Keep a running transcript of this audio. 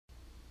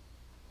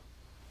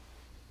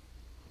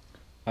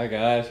Hi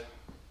guys,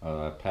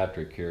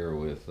 Patrick here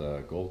with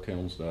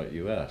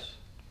goldkilns.us.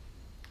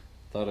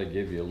 Thought I'd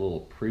give you a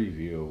little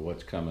preview of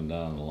what's coming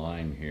down the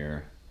line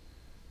here.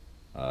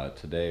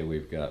 Today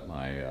we've got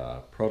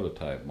my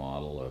prototype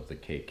model of the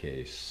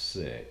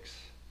kk-6.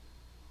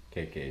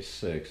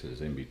 kk-6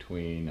 is in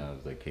between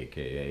of the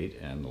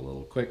kk-8 and the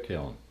little quick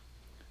kiln.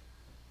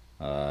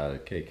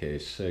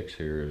 kk-6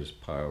 here is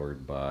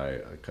powered by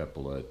a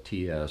couple of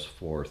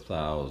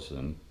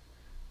TS4000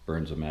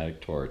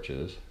 Bernzomatic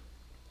torches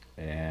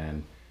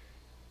and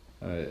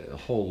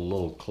hold a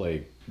little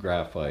clay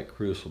graphite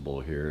crucible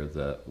here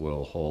that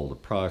will hold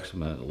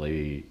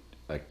approximately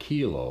a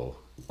kilo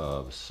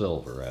of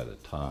silver at a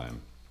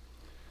time.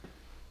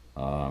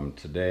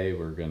 Today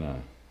we're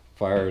gonna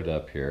fire it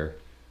up here,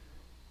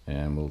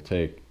 and we'll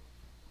take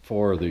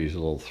 4 of these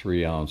little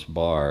 3-ounce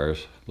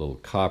bars, little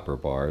copper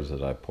bars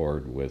that I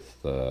poured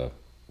with the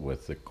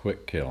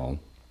quick kiln,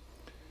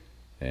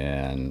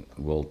 and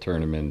we'll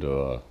turn them into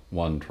a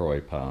 1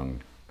 troy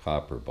pound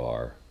copper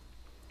bar.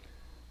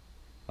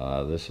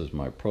 This is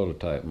my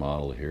prototype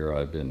model here.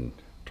 I've been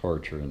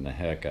torturing the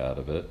heck out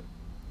of it,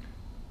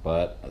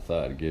 but I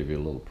thought I'd give you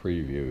a little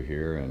preview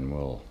here and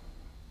we'll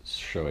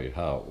show you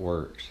how it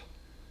works.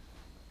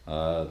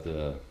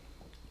 The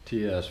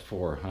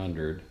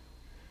TS400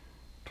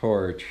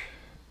 torch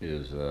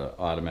is an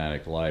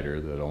automatic lighter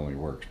that only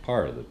works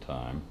part of the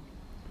time,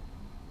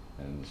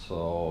 and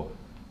so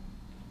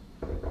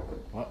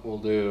what we'll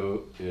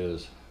do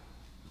is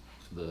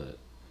the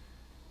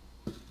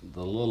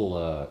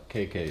little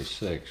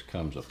kk-6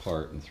 comes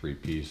apart in 3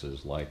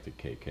 pieces like the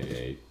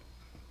kk-8.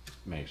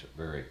 Makes it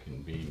very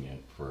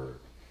convenient for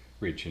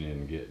reaching in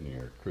and getting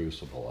your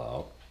crucible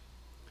out.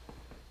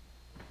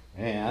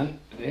 And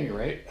at any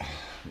rate,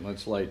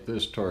 let's light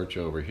this torch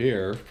over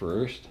here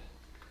first.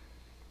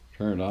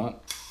 Turn it on.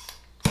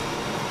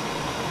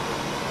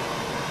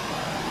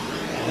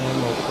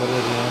 And we'll put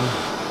it in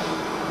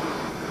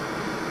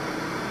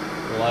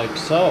like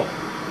so.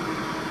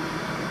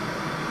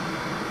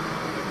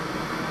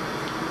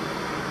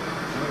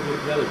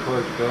 Get the other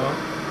torch going.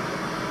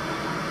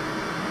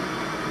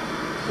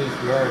 Since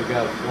we already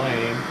got a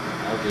flame,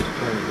 I'll just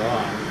turn it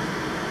on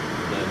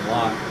and then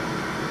lock it.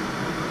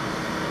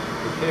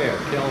 Okay, our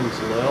kiln's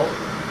lit.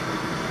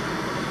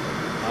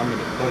 I'm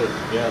going to put it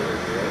together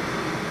here.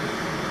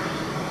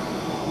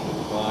 Put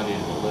the body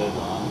and the lid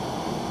on.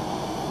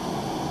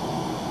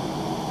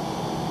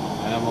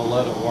 And we'll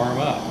let it warm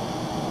up.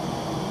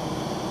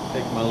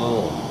 Take my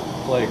little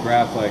clay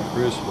graphite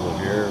crucible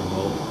here and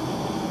we'll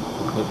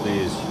put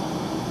these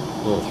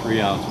little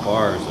 3-ounce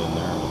bars in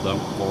there. We'll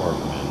dump 4 of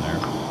them in there.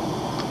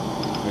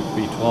 It would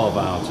be 12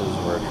 ounces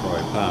or a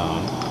troy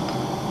pound.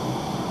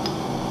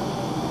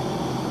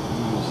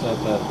 We'll set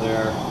that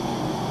there.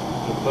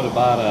 We'll put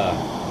about an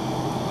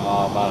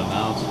 1.5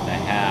 ounces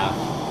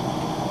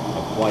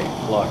of white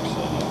flux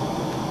in it.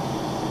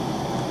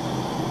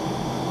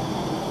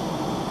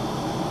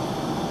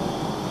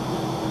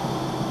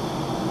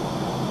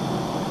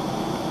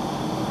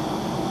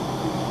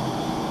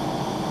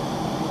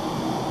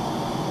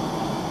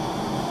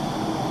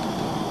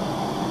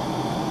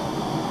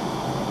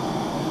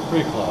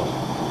 Pretty close.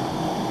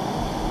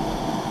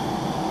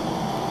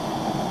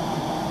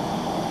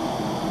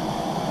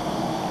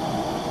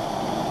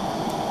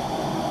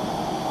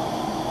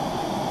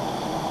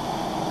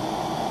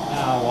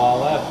 Now while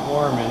that's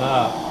warming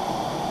up,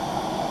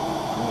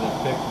 I'm going to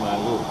pick my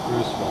little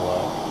crucible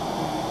up.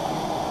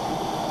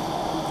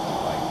 I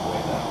like the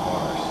way that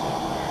bar is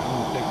sitting there. I'm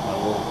going to pick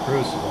my little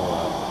crucible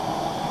up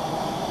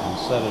and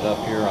set it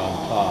up here on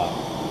top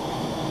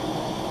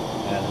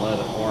and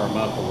let it warm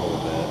up a little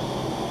bit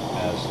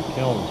as the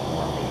kiln's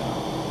warming up.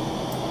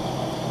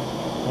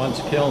 Once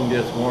the kiln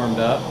gets warmed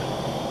up,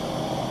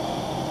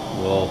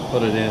 we'll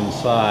put it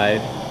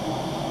inside,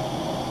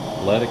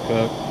 let it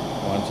cook.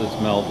 Once it's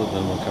melted,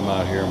 then we'll come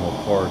out here and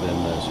we'll pour it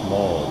in this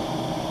mold.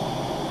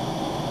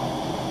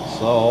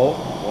 So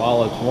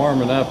while it's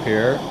warming up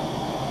here,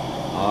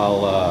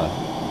 I'll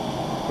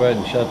go ahead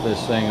and shut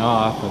this thing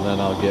off, and then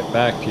I'll get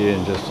back to you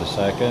in just a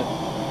second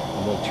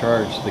and we'll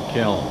charge the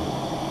kiln.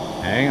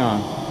 Hang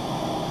on.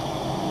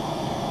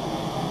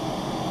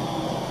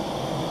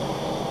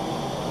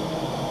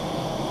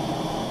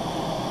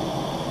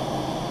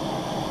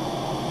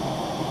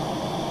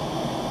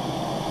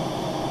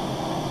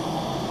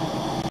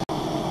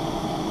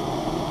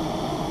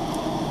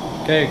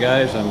 Okay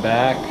guys, I'm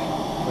back.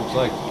 Looks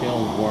like the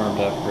kiln's warmed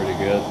up pretty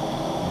good.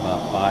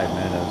 About 5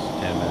 minutes,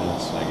 10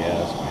 minutes I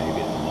guess, maybe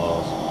at the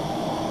most.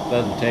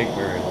 Doesn't take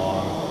very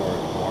long for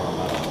it to warm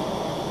up.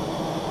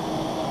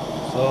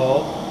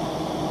 So,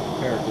 put a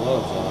pair of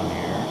gloves on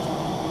here.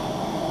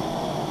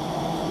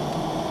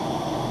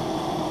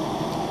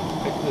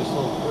 Pick this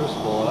little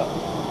crucible up.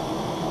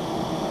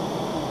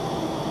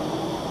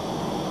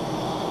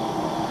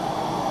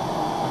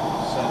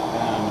 Set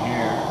down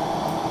here.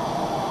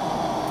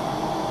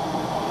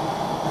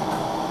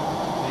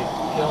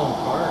 Kiln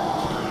part.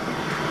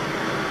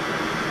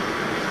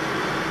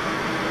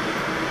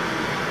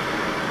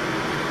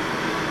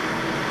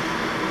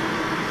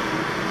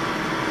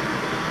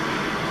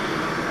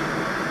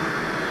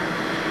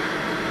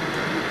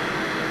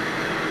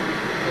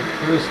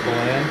 crucible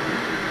in.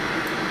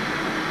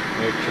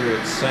 Make sure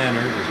it's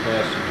centered as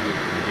best as we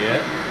can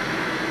get.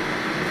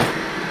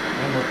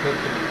 And we'll put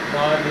the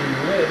plug and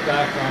the lid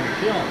back on the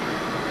kiln.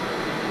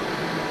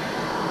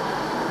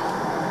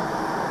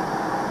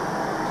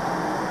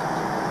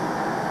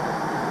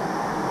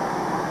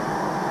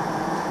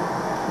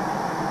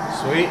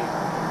 Sweet.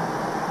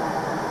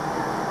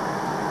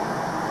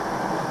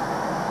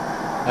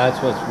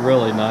 That's what's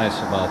really nice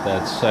about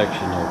that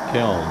sectional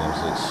kiln,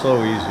 is it's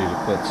so easy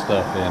to put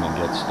stuff in and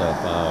get stuff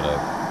out of.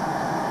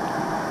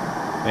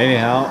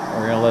 Anyhow,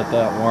 we're going to let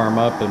that warm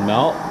up and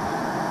melt.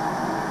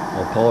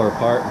 We'll pull her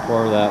apart and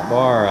pour that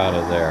bar out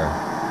of there.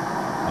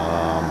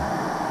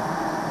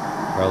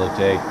 Probably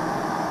take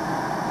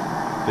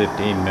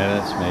 15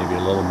 minutes, maybe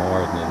a little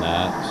more than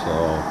that. So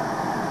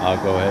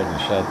I'll go ahead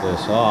and shut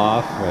this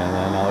off and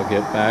then I'll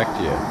get back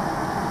to you.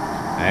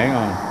 Hang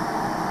on.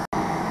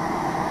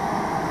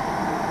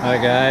 Hi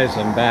guys,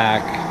 I'm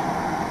back.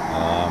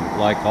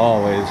 Like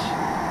always,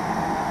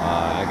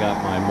 I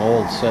got my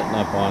mold sitting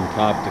up on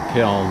top of the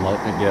kiln,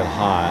 letting it get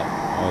hot.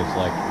 I always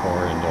like to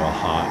pour into a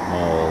hot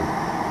mold.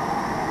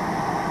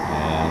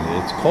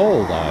 And it's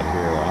cold out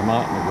here. I'm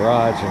out in the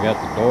garage and got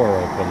the door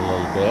open a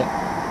little bit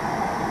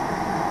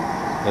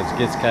because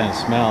it gets kind of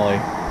smelly.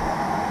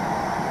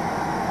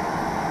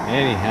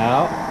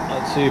 Anyhow,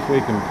 let's see if we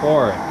can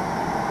pour it.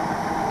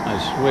 I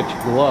switched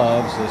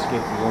gloves. This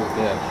gets a little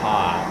bit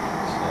hot.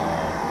 So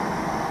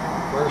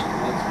first,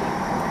 let's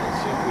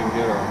see if we can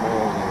get our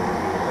mold over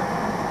here.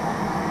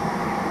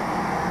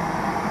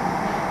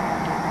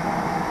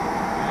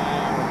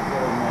 And we'll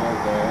put our mold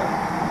there.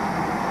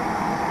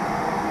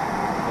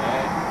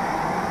 Okay.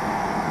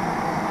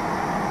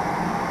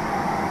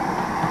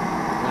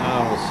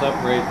 Now we'll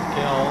separate the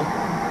kiln.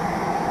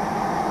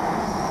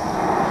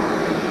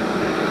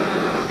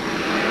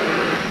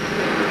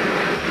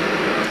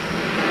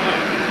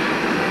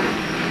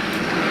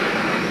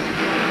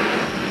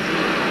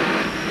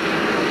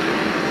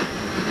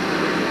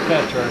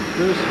 Catch our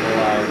crucible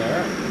out of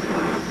there.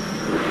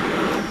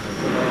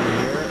 Put it over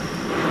here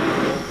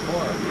and we'll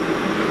pour it.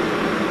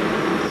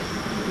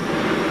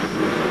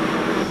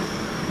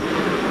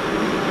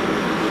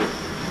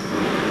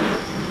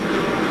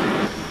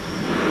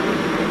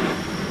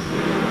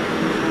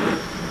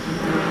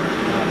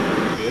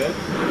 That's good.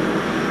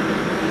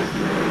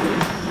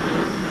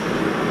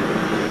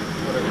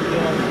 Put our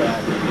kiln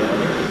back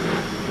together.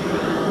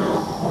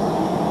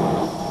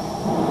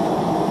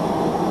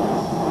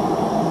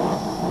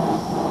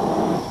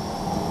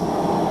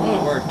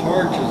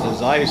 Torches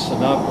is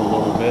icing up a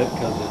little bit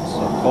because it's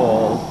so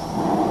cold,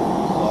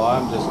 so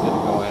I'm just going to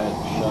go ahead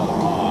and shut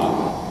them off.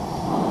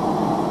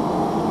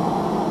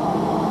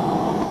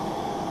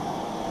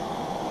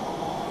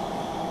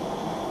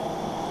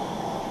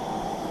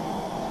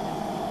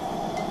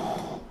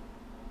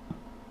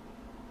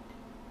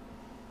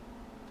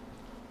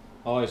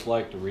 I always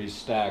like to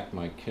restack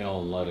my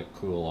kiln, let it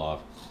cool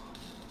off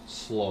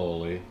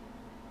slowly,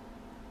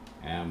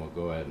 and we'll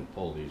go ahead and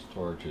pull these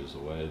torches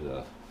away.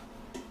 The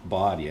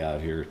body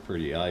out here is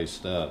pretty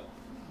iced up.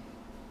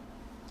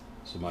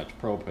 So much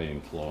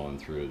propane flowing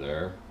through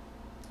there.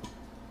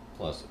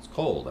 Plus it's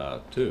cold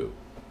out too.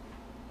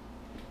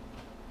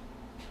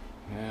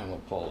 And we'll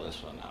pull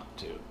this one out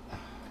too.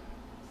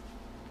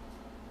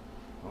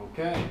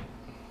 Okay.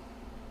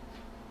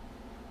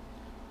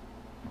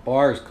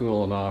 Bar's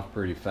cooling off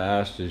pretty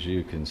fast, as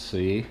you can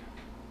see.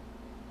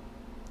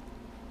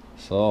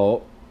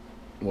 So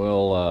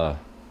we'll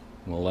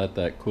let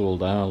that cool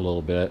down a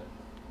little bit.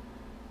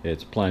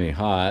 It's plenty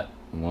hot,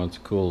 and once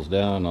it cools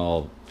down,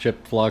 I'll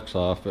chip flux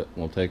off it, and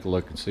we'll take a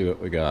look and see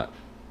what we got.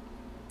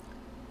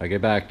 I'll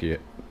get back to you.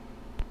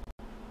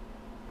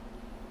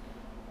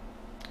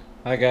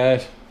 Hi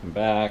guys, I'm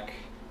back.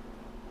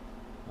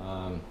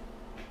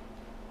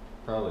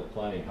 Probably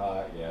plenty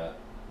hot yet.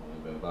 Only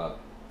been about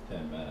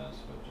 10 minutes,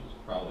 which is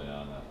probably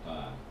not enough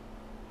time.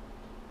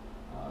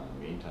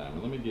 In the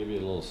meantime, let me give you a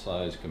little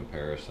size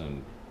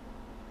comparison.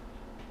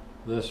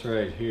 This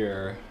right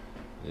here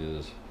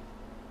is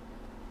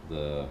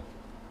the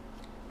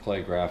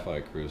clay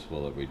graphite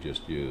crucible that we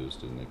just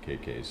used in the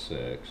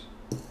kk-6.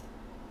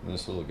 And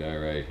this little guy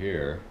right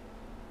here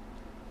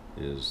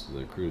is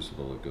the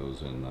crucible that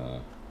goes in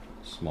the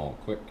small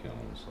quick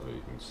kiln, so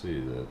you can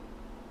see that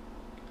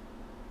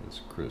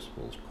this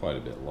crucible is quite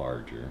a bit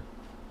larger.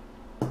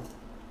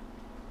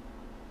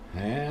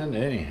 And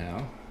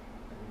anyhow,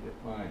 let me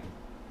get my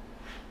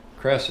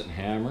crescent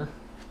hammer.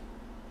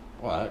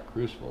 Wow, that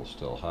crucible is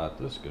still hot.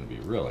 This is going to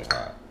be really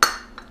hot.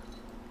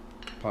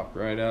 Pop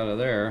right out of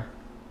there.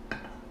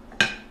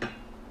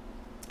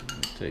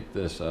 Take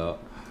this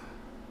out.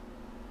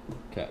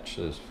 Catch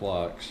this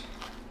flux.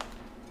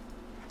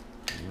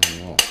 And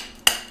we'll,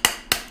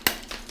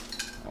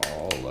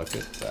 oh, look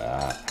at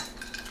that.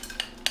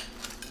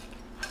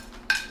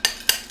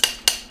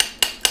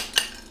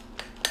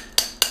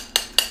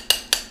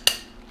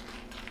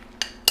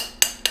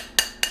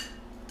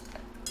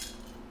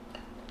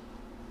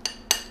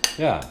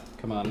 Yeah,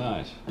 come on,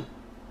 nice.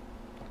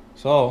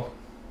 So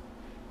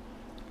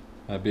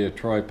that'd be a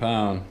troy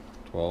pound,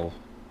 12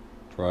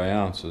 troy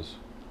ounces.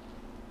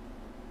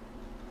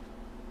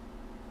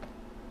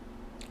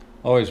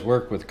 Always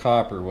work with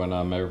copper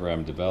whenever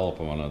I'm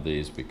developing one of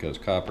these, because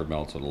copper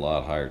melts at a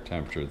lot higher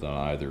temperature than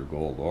either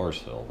gold or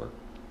silver.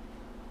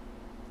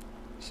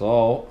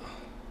 So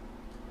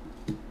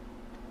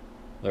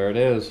there it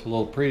is, a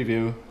little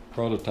preview,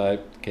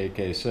 prototype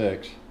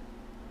kk-6.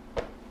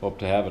 Hope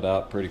to have it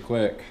out pretty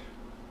quick.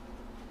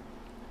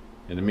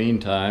 In the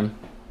meantime,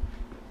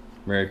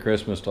 Merry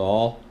Christmas to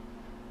all,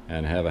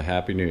 and have a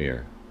Happy New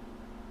Year.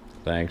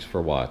 Thanks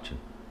for watching.